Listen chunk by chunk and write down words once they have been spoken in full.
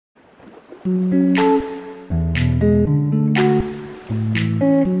What's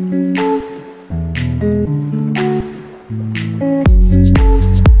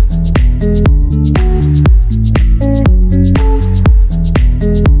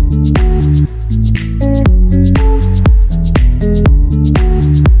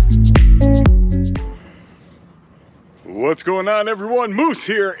going on, everyone? Moose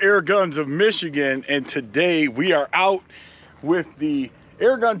here, Airguns of Michigan, and today we are out with the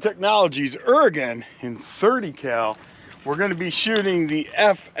Airgun Technology's Uragan in 30 cal. We're going to be shooting the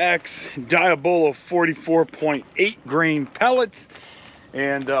FX Diabolo 44.8 grain pellets,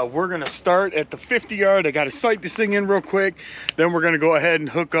 and we're going to start at the 50 yard. I got to sight this thing in real quick, then we're going to go ahead and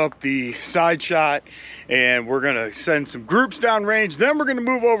hook up the side shot, and we're going to send some groups down range. Then we're going to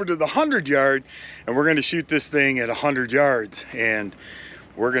move over to the 100 yard, and we're going to shoot this thing at 100 yards, and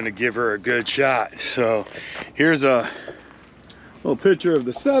we're going to give her a good shot. So here's a little picture of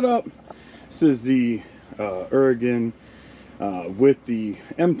the setup. This is the Uragan with the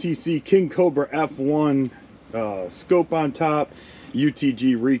MTC King Cobra F1 scope on top,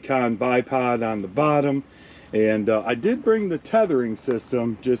 UTG Recon bipod on the bottom, and I did bring the tethering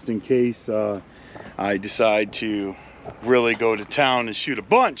system just in case I decide to really go to town and shoot a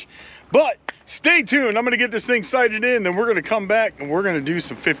bunch. But stay tuned, I'm gonna get this thing sighted in, then we're gonna come back and we're gonna do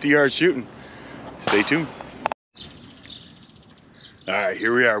some 50 yard shooting. Stay tuned. All right,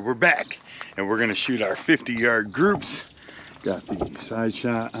 here we are, we're back, and we're gonna shoot our 50 yard groups. Got the side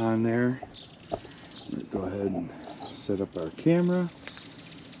shot on there. I'm gonna go ahead and set up our camera,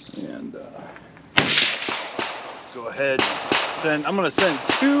 and let's go ahead and send. I'm gonna send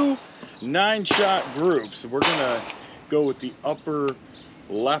 2 9-shot groups. We're gonna go with the upper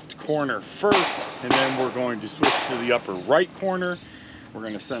left corner first, and then we're going to switch to the upper right corner. We're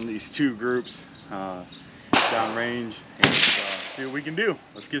gonna send these 2 groups down range and see what we can do.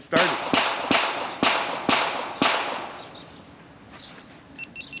 Let's get started.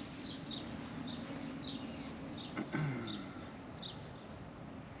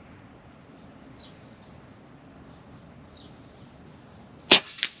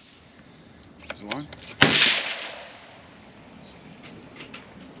 One.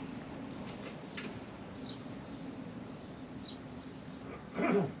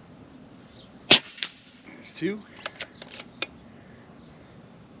 There's 2.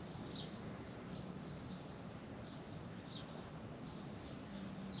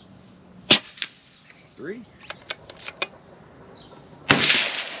 3.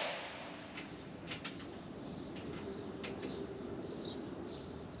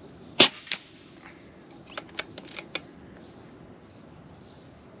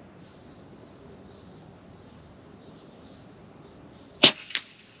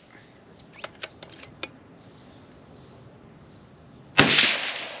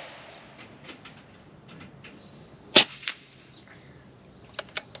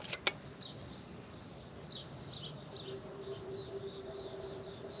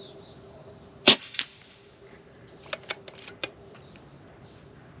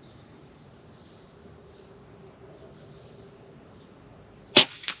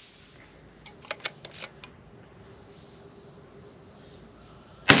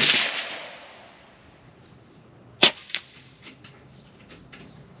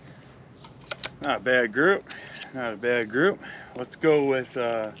 Not a bad group, not a bad group. Let's go with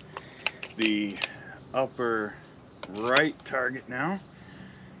the upper right target now.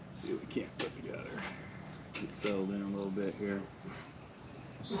 See what we can't put together. Get settled in a little bit here.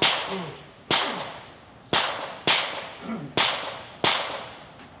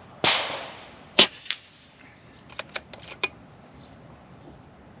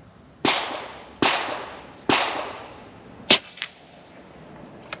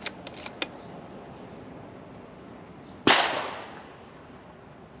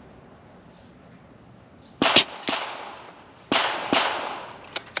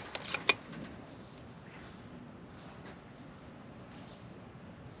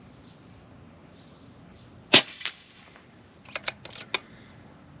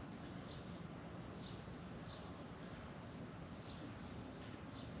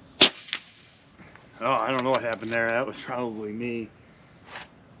 Oh, I don't know what happened there. That was probably me.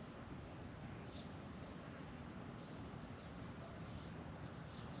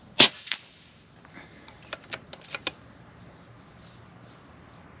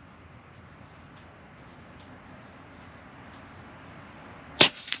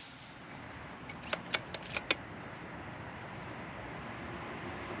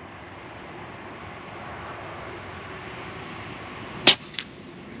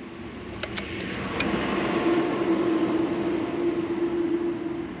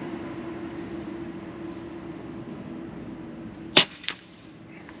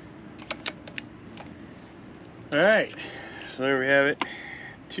 right, so there we have it,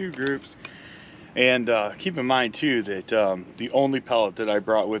 2 groups. And keep in mind too that the only pellet that I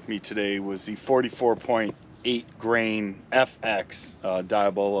brought with me today was the 44.8 grain FX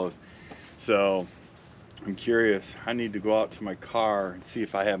Diabolos. So I'm curious, I need to go out to my car and see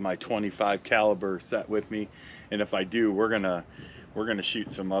if I have my 25 caliber set with me, and if I do, we're gonna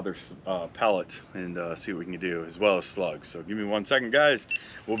shoot some other pellets and see what we can do, as well as slugs. So give me 1 second, guys.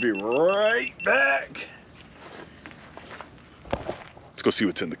 We'll be right back. Let's go see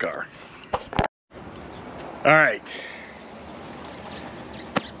what's in the car. All right,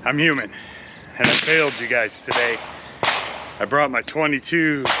 I'm human, and I failed you guys today. I brought my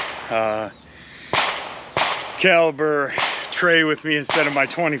 22 caliber tray with me instead of my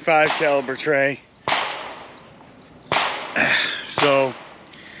 25 caliber tray. So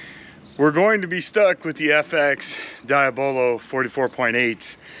we're going to be stuck with the FX Diabolo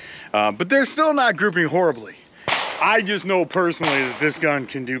 44.8s, but they're still not grouping horribly. I just know personally that this gun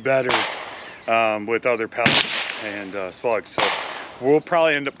can do better with other pellets and slugs. So we'll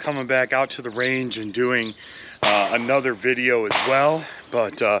probably end up coming back out to the range and doing another video as well.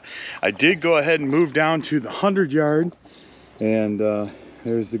 But I did go ahead and move down to the 100 yard, and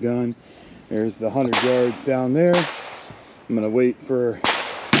there's the gun. There's the 100 yards down there. I'm gonna wait for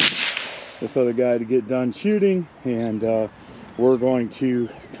this other guy to get done shooting, and we're going to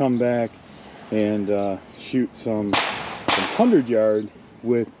come back and shoot some 100 yard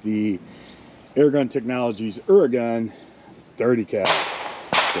with the Airgun Technology's Uragan 30 cal.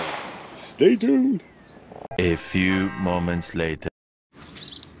 So stay tuned. A few moments later.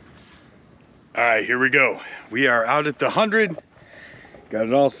 All right, here we go. We are out at the 100. Got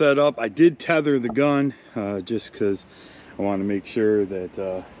it all set up. I did tether the gun just because I want to make sure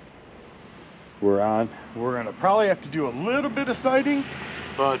that we're on. We're gonna probably have to do a little bit of sighting,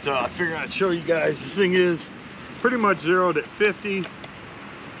 but I figured I'd show you guys. This thing is pretty much zeroed at 50.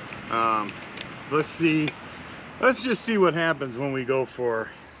 Let's just see what happens when we go for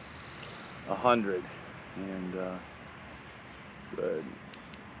 100. And good.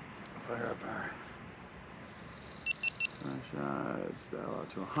 Fire up our shots. Dial out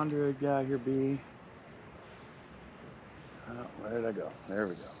to 100. Got here, B. Oh, where did I go? There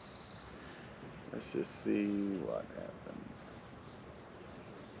we go. Let's just see what happens.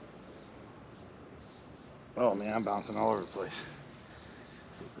 Oh man, I'm bouncing all over the place.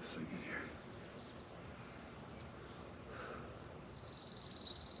 Put this thing in here.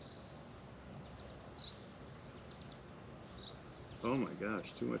 Oh my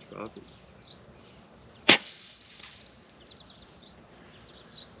gosh, too much coffee.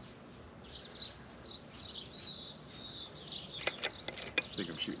 I think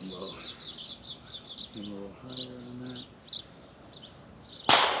I'm shooting low. A little higher on that.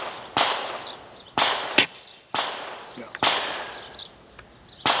 Yeah.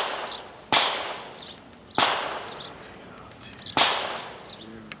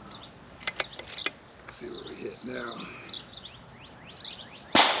 Let's see where we hit now.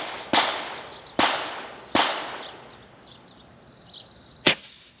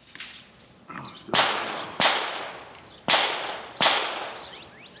 Oh, still low.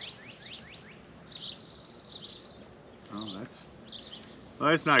 Oh,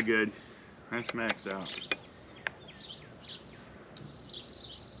 that's not good. That's maxed out.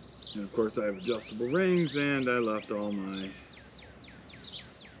 And of course I have adjustable rings, and I left all my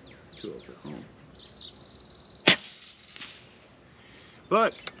tools at home.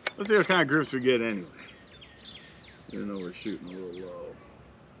 But let's see what kind of groups we get anyway. Even though we're shooting a little low.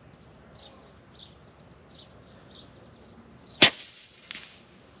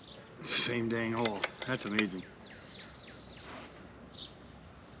 It's the same dang hole. That's amazing.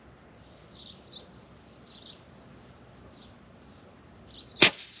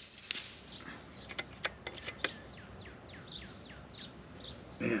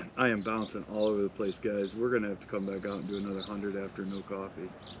 Man, I am bouncing all over the place, guys. We're gonna have to come back out and do another 100 after no coffee.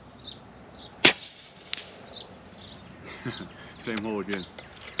 Same hole again.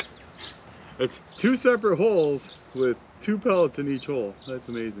 It's 2 separate holes with 2 pellets in each hole. That's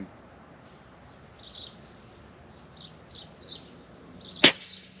amazing.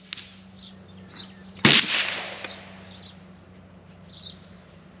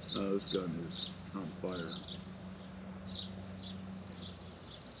 This gun is on fire.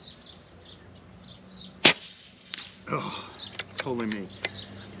 Oh, totally me.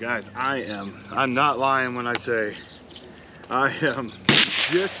 Guys, I'm not lying when I say I am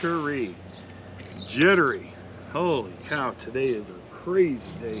jittery. Holy cow, today is a crazy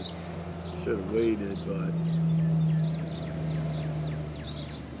day. Should have waited, but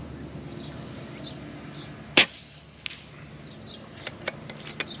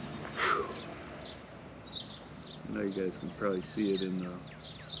guys can probably see it in the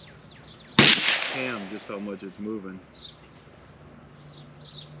cam just how much it's moving.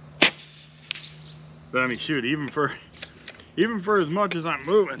 But I mean, shoot, even for as much as I'm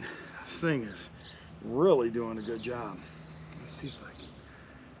moving, this thing is really doing a good job. Let's see if I can.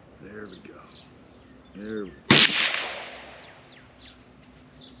 There we go. There we go.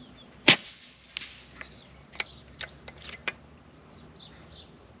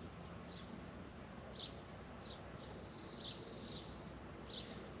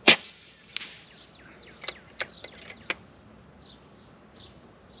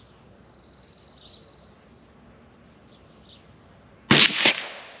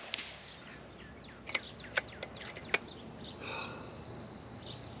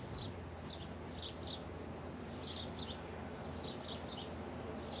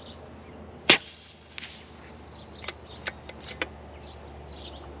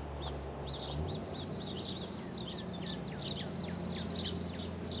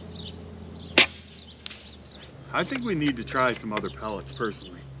 I think we need to try some other pellets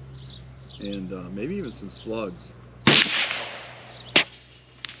personally, and maybe even some slugs.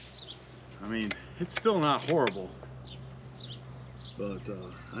 I mean, it's still not horrible, but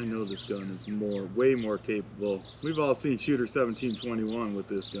I know this gun is way more capable. We've all seen Shooter 1721 with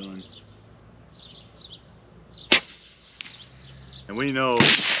this gun, and we know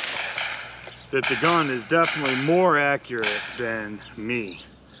that the gun is definitely more accurate than me.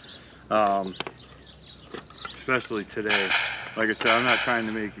 Especially today. Like I said, I'm not trying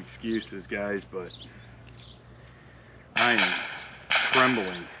to make excuses, guys, but I am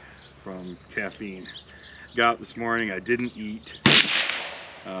trembling from caffeine. Got up this morning, I didn't eat,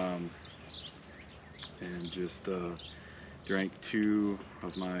 and just drank 2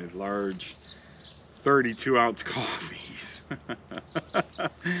 of my large 32-ounce coffees.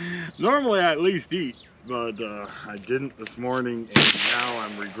 Normally I at least eat, but I didn't this morning, and now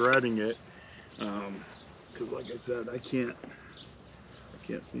I'm regretting it. Because like I said, I can't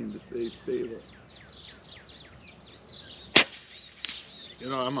seem to stay stable. You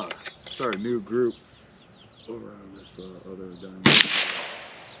know, I'm gonna start a new group over on this other diamond.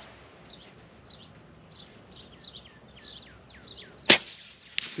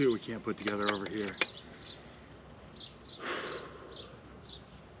 See what we can't put together over here.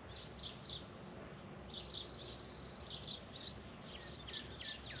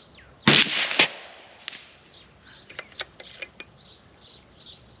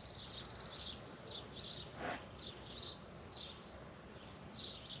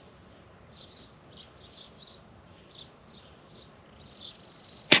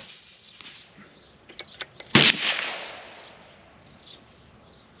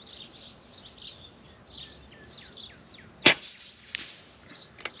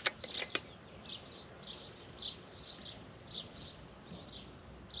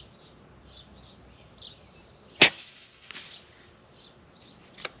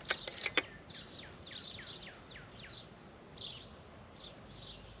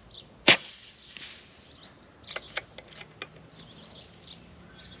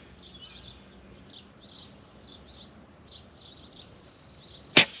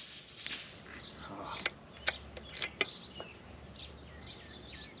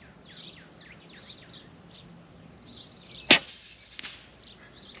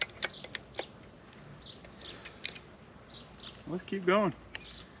 Let's keep going.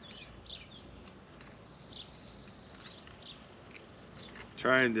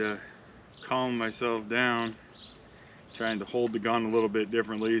 Trying to calm myself down, trying to hold the gun a little bit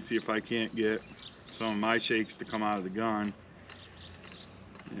differently, see if I can't get some of my shakes to come out of the gun,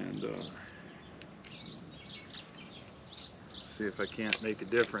 and see if I can't make a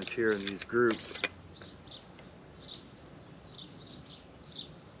difference here in these groups.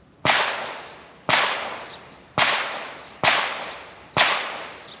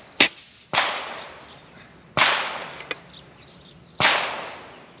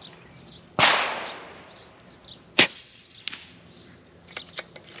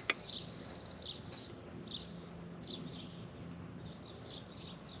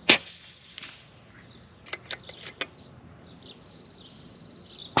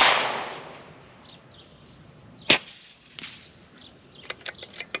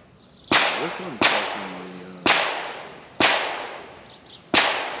 This one's definitely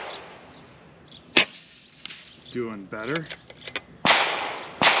doing better.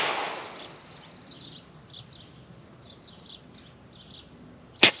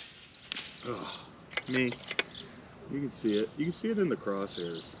 Oh, me. You can see it. You can see it in the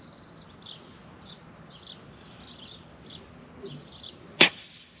crosshairs.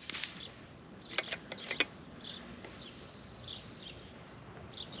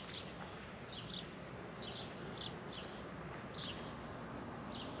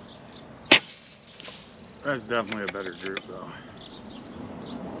 That's definitely a better group though.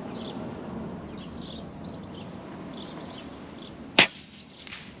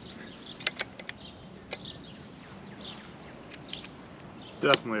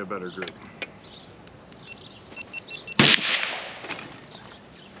 Definitely a better group.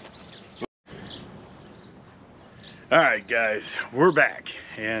 All right, guys, we're back,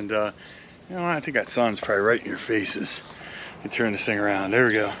 and you know, I think that sun's probably right in your faces. You turn this thing around. There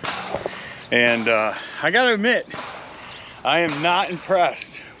we go. And I gotta admit, I am not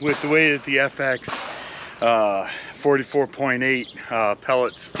impressed with the way that the FX 44.8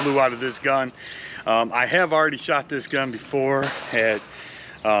 pellets flew out of this gun. I have already shot this gun before at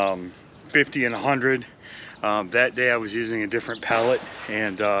 50 and 100. That day I was using a different pellet,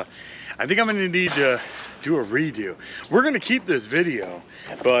 and I think I'm gonna need to do a redo. We're gonna keep this video,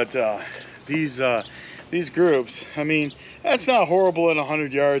 but these groups, I mean, that's not horrible at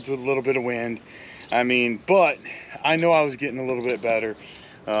 100 yards with a little bit of wind. I mean, but I know I was getting a little bit better.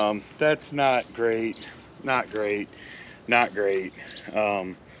 That's not great, not great, not great.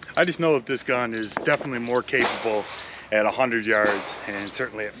 I just know that this gun is definitely more capable at 100 yards and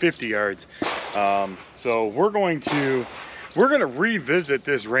certainly at 50 yards. So we're gonna revisit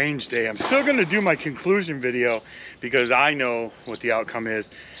this range day. I'm still gonna do my conclusion video because I know what the outcome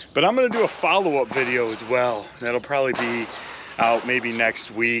is, but I'm gonna do a follow-up video as well. That'll probably be out maybe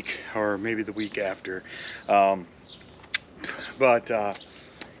next week or maybe the week after. We're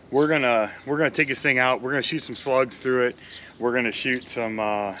gonna take this thing out. We're gonna shoot some slugs through it. We're gonna shoot some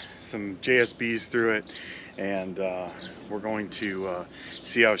JSBs through it, and we're going to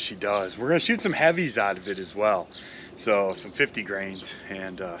see how she does. We're gonna shoot some heavies out of it as well, so some 50 grains,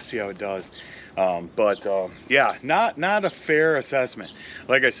 and see how it does. Yeah, not a fair assessment.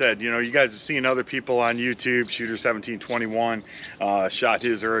 Like I said, you know, you guys have seen other people on YouTube. Shooter 1721 shot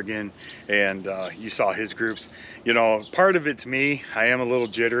his Uragan, and you saw his groups. You know, part of it's me. I am a little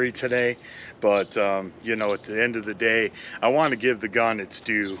jittery today, but you know, at the end of the day, I want to give the gun its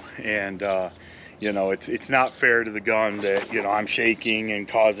due, and you know, it's not fair to the gun that, you know, I'm shaking and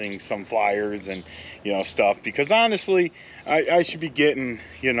causing some flyers and, you know, stuff, because honestly, I should be getting,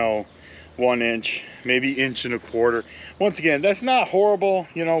 you know, 1 inch, maybe 1.25 inches. Once again, that's not horrible.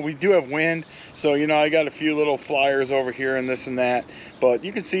 You know, we do have wind, so, you know, I got a few little flyers over here and this and that, but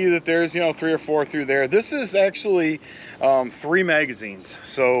you can see that there's, you know, 3 or 4 through there. This is actually 3 magazines,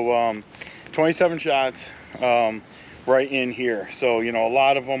 so 27 shots right in here. So, you know, a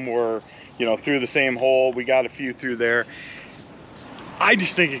lot of them were, you know, through the same hole. We got a few through there. I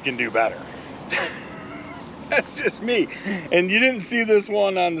just think it can do better. That's just me. And you didn't see this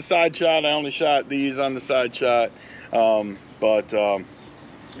one on the side shot. I only shot these on the side shot.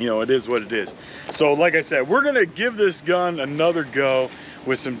 You know, it is what it is. So like I said, we're gonna give this gun another go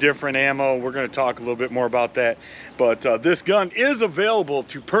with some different ammo. We're gonna talk a little bit more about that. But this gun is available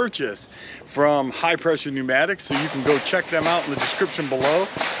to purchase from High Pressure Pneumatics, so you can go check them out in the description below.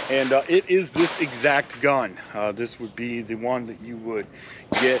 And it is this exact gun. This would be the one that you would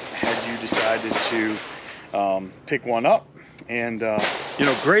get had you decided to pick one up. And you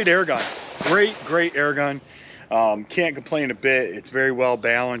know, great air gun, great air gun. Can't complain a bit. It's very well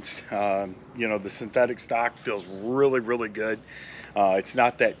balanced. You know, the synthetic stock feels really good. It's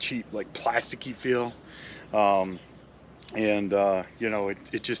not that cheap, like plasticky feel. You know,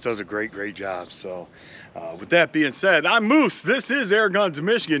 it just does a great job. So with that being said, I'm Moose. This is Airguns of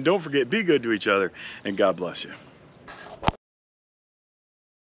Michigan. Don't forget, be good to each other, and God bless you.